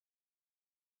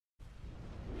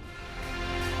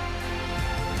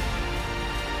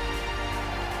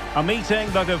A meeting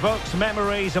that evokes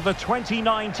memories of the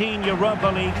 2019 Europa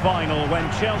League final when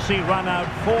Chelsea ran out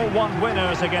 4-1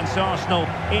 winners against Arsenal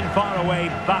in faraway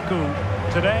Baku.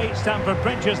 Today, Stamford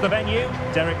Bridge is the venue.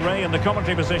 Derek Ray in the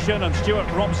commentary position and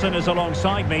Stuart Robson is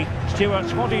alongside me.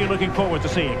 Stuart, what are you looking forward to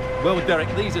seeing? Well,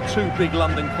 Derek, these are two big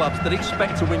London clubs that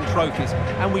expect to win trophies,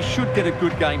 and we should get a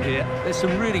good game here. There's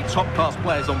some really top-class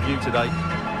players on view today.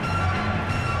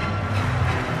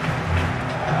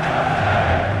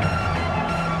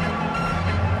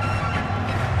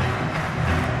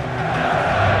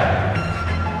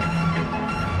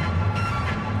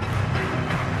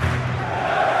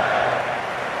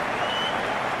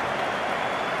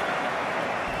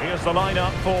 Here's the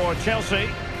lineup for Chelsea.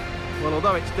 Well,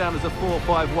 although it's down as a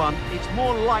 4-5-1, it's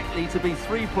more likely to be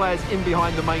three players in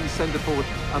behind the main centre forward,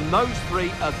 and those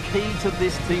three are key to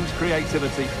this team's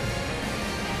creativity.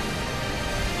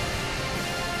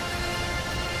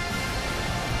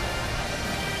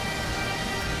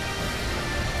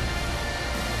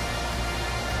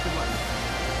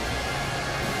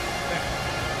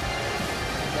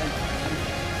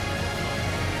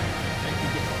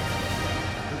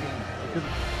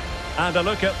 And a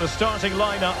look at the starting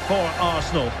lineup for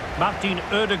Arsenal. Martin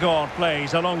Ødegaard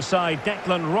plays alongside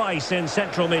Declan Rice in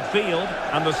central midfield.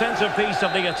 And the centrepiece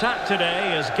of the attack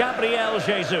today is Gabriel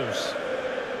Jesus.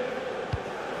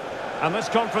 And this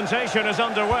confrontation is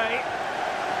underway.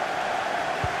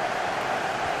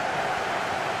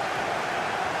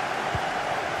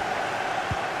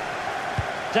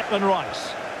 Declan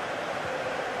Rice.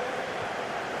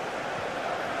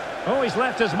 Oh, he's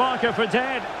left his marker for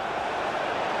dead.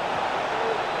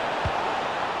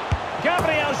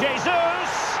 Gabriel Jesus,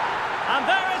 and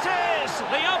there it is,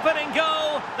 the opening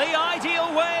goal, the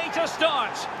ideal way to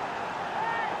start.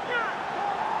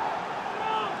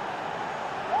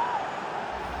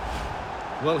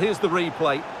 Well, here's the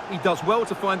replay. He does well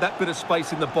to find that bit of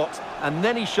space in the box, and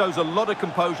then he shows a lot of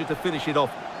composure to finish it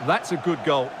off. That's a good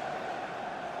goal.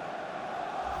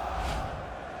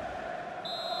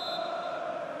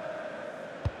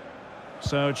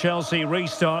 So Chelsea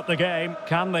restart the game.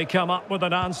 Can they come up with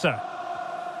an answer?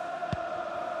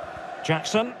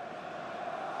 Jackson.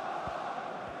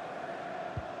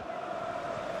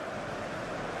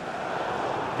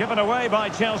 Given away by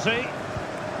Chelsea.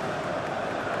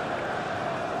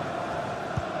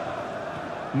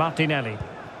 Martinelli.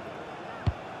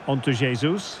 On to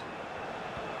Jesus.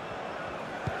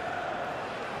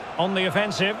 On the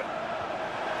offensive.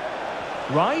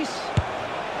 Rice.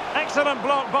 Excellent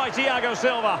block by Thiago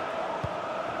Silva.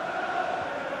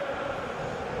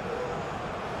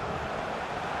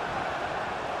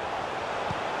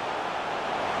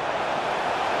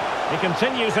 He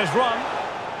continues his run.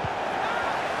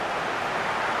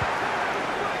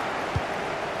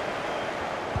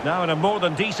 Now in a more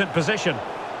than decent position.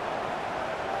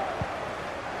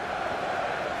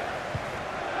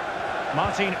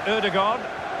 Martin Ødegaard.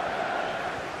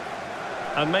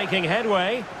 And making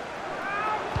headway.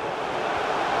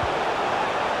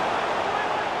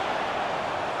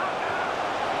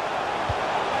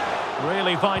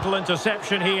 Really vital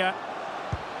interception here.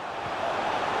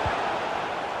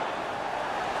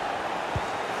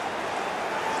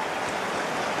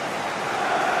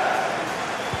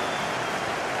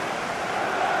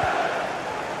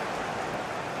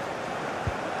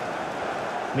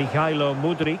 Mykhailo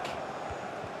Mudryk.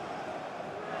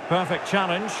 Perfect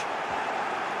challenge.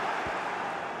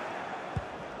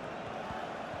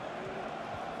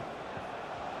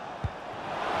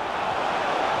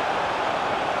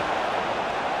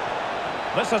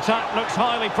 This attack looks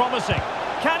highly promising.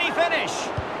 Can he finish?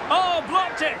 Oh,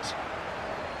 blocked it!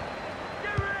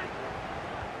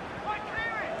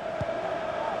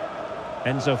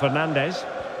 Enzo Fernandez.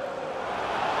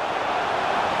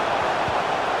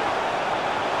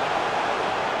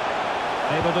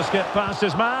 Able to skip past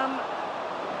his man.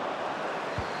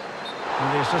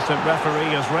 And the assistant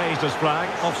referee has raised his flag.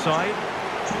 Offside.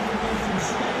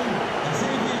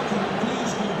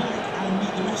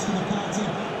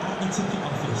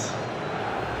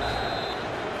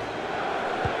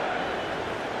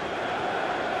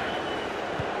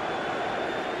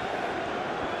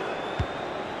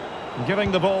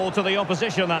 Giving the ball to the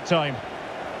opposition that time.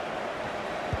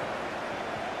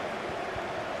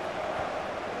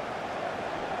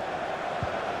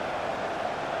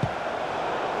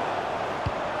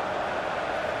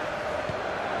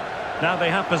 Now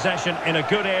they have possession in a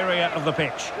good area of the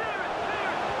pitch.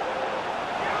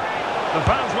 The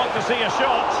fans want to see a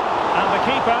shot, and the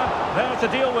keeper there to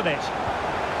deal with it.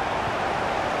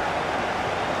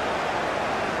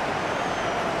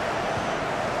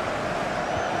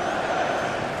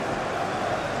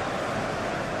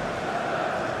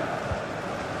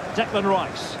 Declan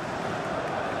Rice.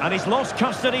 And he's lost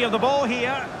custody of the ball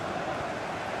here.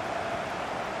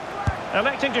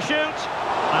 Electing to shoot.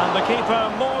 And the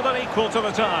keeper more than equal to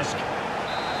the task.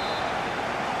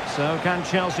 So can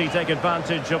Chelsea take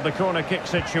advantage of the corner kick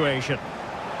situation?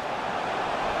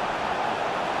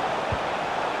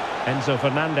 Enzo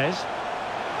Fernandez.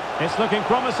 It's looking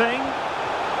promising.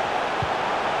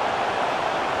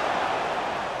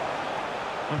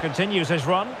 And continues his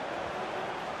run.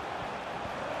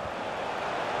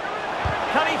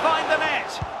 Can he find the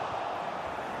net?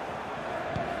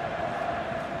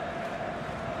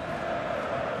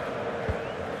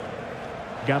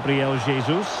 Gabriel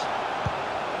Jesus.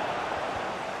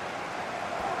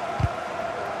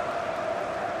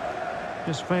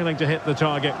 Just failing to hit the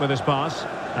target with his pass.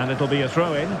 And it'll be a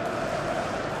throw-in.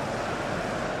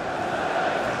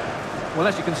 Well,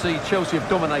 as you can see, Chelsea have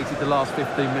dominated the last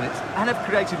 15 minutes and have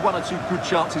created one or two good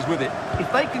chances with it.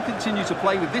 If they can continue to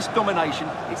play with this domination,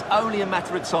 it's only a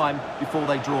matter of time before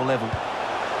they draw level.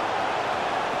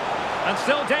 And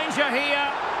still danger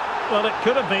here. Well, it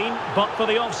could have been, but for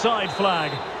the offside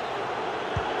flag.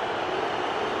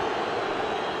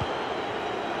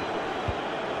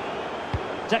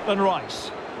 Declan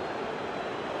Rice.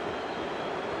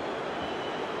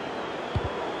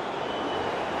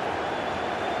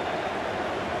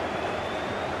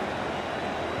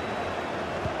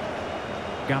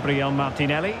 Gabriel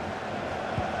Martinelli.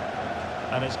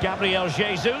 And it's Gabriel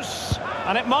Jesus.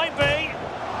 And it might be.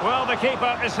 Well, the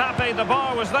keeper is happy the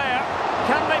bar was there.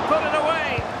 Can they put it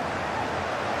away?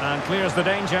 And clears the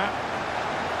danger.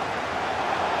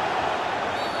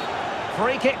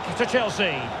 Free kick to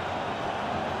Chelsea.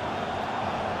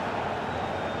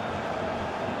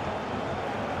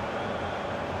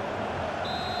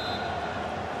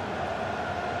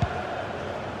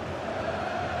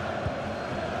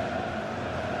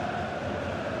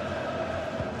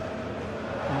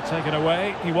 Taken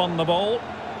away, he won the ball.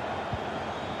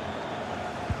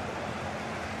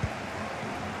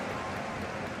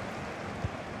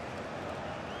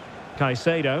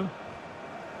 Caicedo.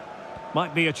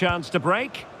 Might be a chance to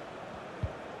break.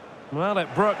 Well, it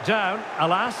broke down,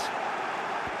 alas.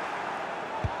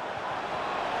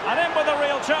 And in with a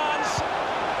real chance.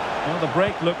 Well, the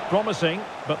break looked promising,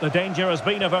 but the danger has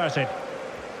been averted.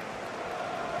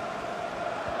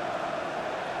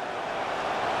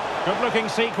 Good-looking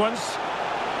sequence.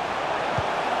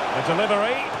 The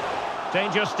delivery.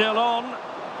 Danger still on.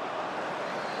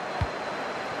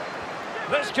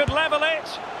 This could level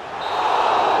it.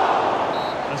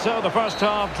 And so the first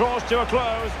half draws to a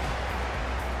close.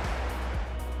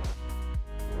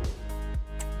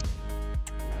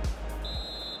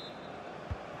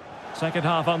 Second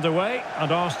half underway,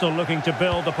 and Arsenal looking to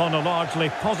build upon a largely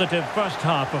positive first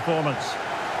half performance.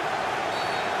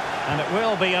 And it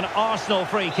will be an Arsenal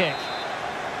free kick.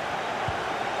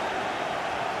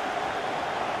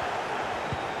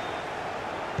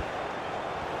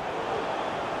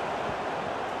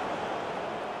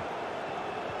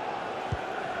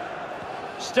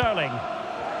 Sterling.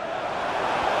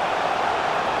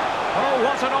 Oh,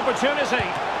 what an opportunity.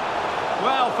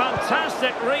 Well,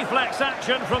 fantastic reflex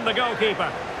action from the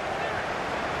goalkeeper.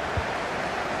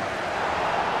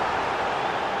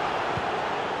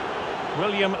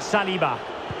 William Saliba.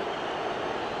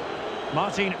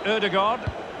 Martin Ødegaard.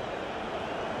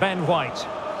 Ben White.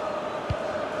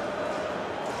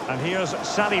 And here's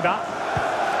Saliba.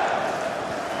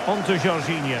 On to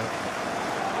Jorginho.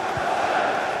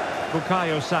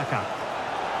 Bukayo Saka.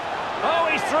 Oh,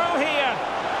 he's through here.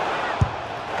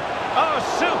 Oh,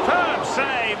 superb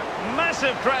save.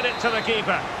 Massive credit to the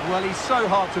keeper. Well, he's so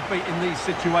hard to beat in these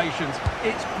situations.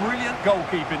 It's brilliant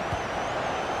goalkeeping.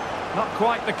 Not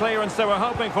quite the clearance they were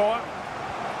hoping for.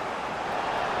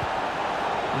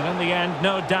 And in the end,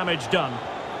 no damage done.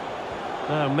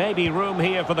 Maybe room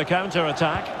here for the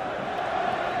counter-attack.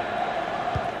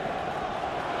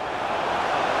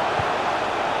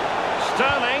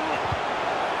 Sterling.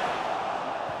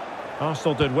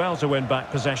 Arsenal did well to win back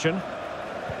possession.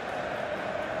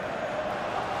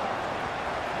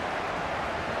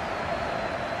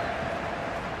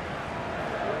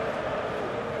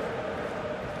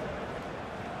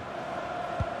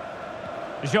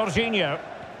 Jorginho.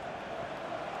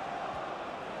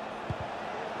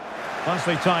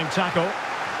 Nicely timed tackle.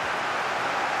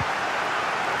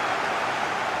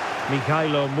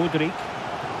 Mykhailo Mudryk.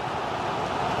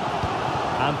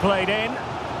 And played in.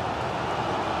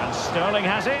 And Sterling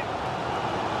has it.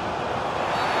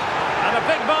 And a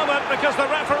big moment because the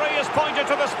referee has pointed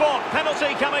to the spot.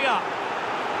 Penalty coming up.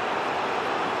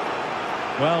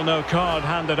 Well, no card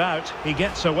handed out. He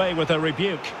gets away with a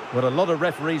rebuke. Well, a lot of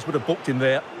referees would have booked him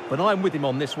there. but I'm with him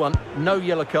on this one. No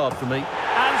yellow card for me.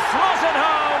 And slots it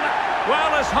home.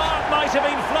 Well, his heart might have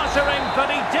been fluttering, but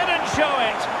he didn't show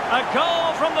it. A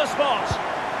goal from the spot.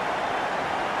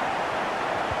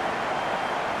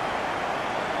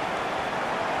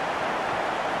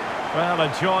 Well, a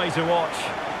joy to watch.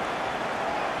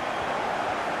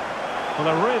 Well,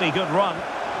 a really good run.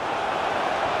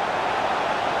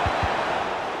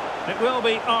 It will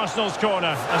be Arsenal's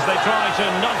corner as they try to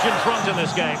nudge in front in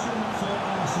this game.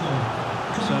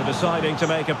 So deciding to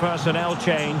make a personnel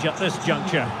change at this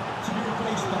juncture.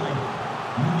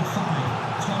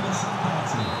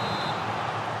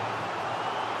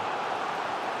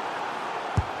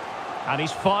 And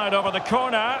he's fired over the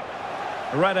corner.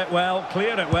 Read it well,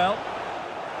 cleared it well.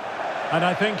 And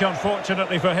I think,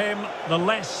 unfortunately for him, the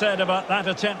less said about that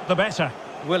attempt, the better.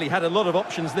 Well, he had a lot of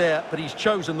options there, but he's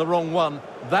chosen the wrong one.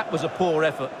 That was a poor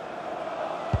effort.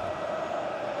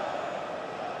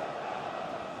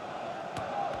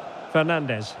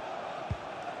 Fernandes.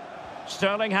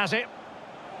 Sterling has it.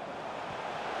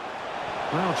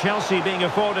 Well, Chelsea being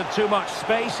afforded too much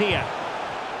space here.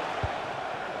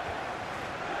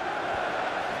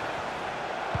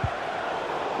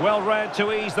 Well read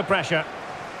to ease the pressure.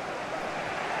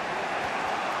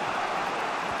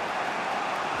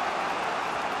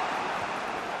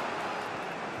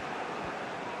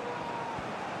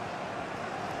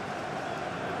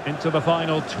 Into the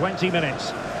final 20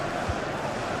 minutes.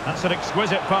 That's an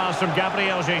exquisite pass from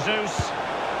Gabriel Jesus.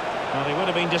 Well, he would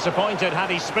have been disappointed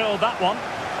had he spilled that one.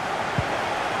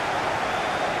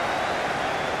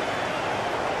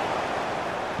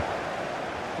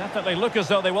 Definitely look as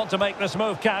though they want to make this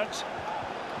move count.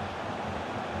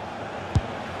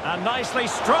 And nicely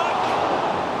struck.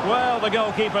 Well, the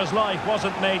goalkeeper's life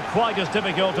wasn't made quite as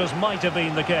difficult as might have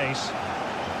been the case.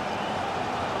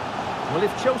 Well,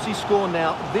 if Chelsea score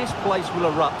now, this place will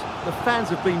erupt. The fans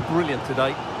have been brilliant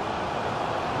today.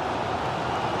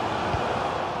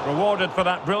 Rewarded for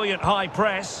that brilliant high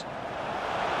press.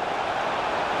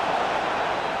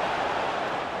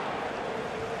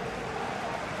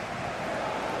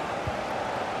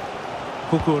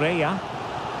 Cucurella.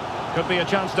 Could be a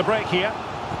chance to break here.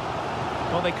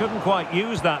 Well, they couldn't quite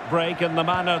use that break in the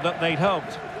manner that they'd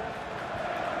hoped.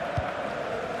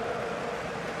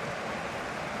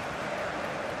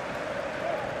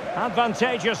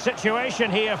 Advantageous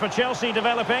situation here for Chelsea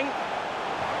developing.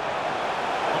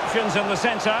 Options in the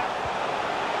centre.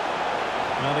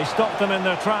 Well, they stopped them in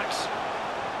their tracks.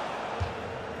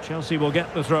 Chelsea will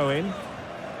get the throw in.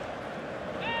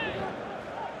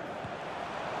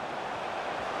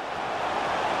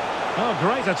 Oh,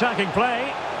 great attacking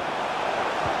play.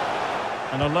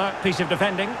 An alert piece of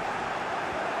defending.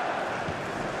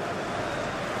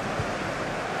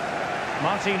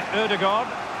 Martin Ødegaard.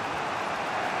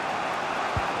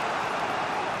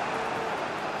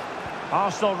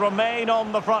 Arsenal remain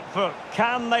on the front foot.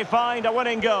 Can they find a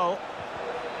winning goal?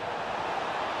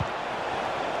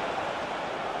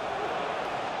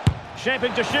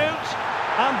 Shaping to shoot.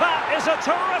 And that is a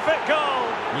terrific goal.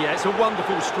 Yeah, it's a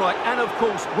wonderful strike. And, of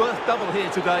course, worth double here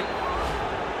today.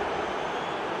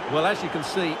 Well, as you can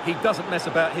see, he doesn't mess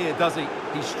about here, does he?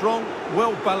 He's strong,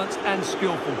 well-balanced and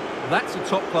skillful. That's a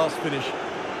top-class finish.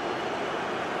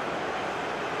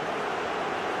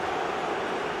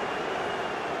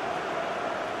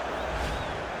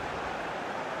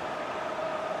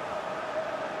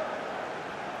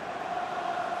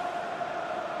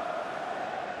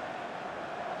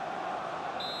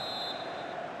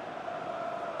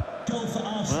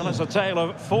 Well, it's a tale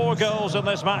of 4 goals in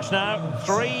this match now.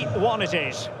 3-1 it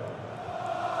is.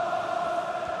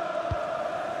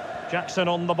 Jackson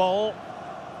on the ball.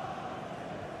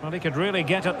 Well, he could really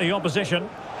get at the opposition.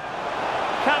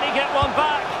 Can he get one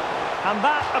back? And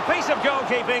that, a piece of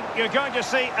goalkeeping you're going to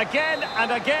see again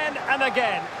and again and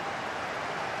again.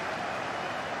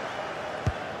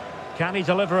 Can he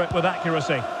deliver it with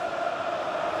accuracy?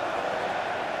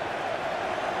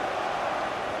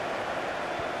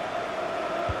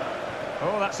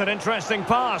 Oh, that's an interesting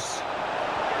pass.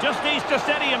 Just needs to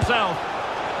steady himself.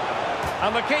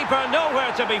 And the keeper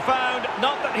nowhere to be found,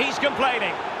 not that he's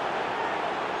complaining.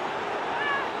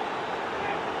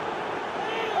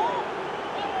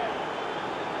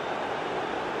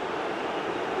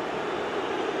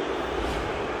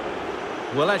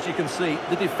 Well, as you can see,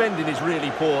 the defending is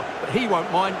really poor, but he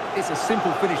won't mind. It's a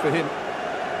simple finish for him.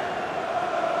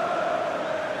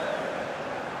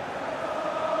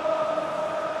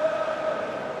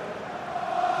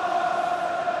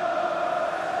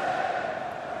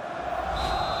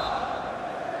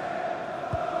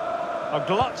 A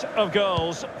glut of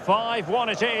goals,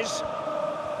 5-1 it is.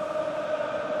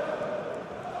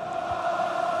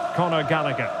 Conor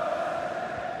Gallagher.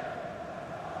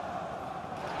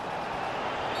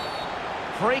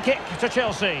 Free kick to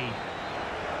Chelsea.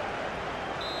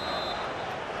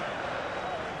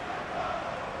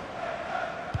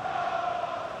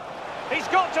 He's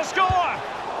got to score!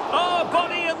 Oh,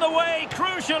 body in the way,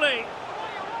 crucially.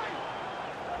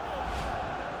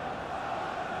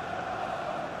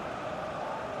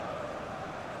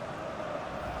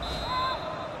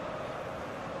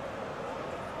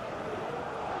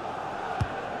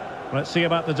 Let's see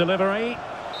about the delivery.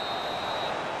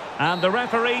 And the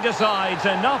referee decides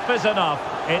enough is enough.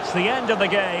 It's the end of the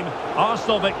game.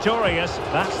 Arsenal victorious.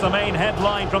 That's the main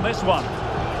headline from this one.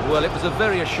 Well, it was a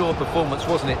very assured performance,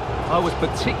 wasn't it? I was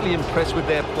particularly impressed with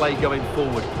their play going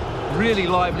forward. Really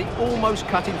lively, almost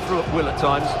cutting through at will at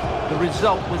times. The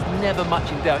result was never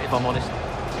much in doubt, if I'm honest.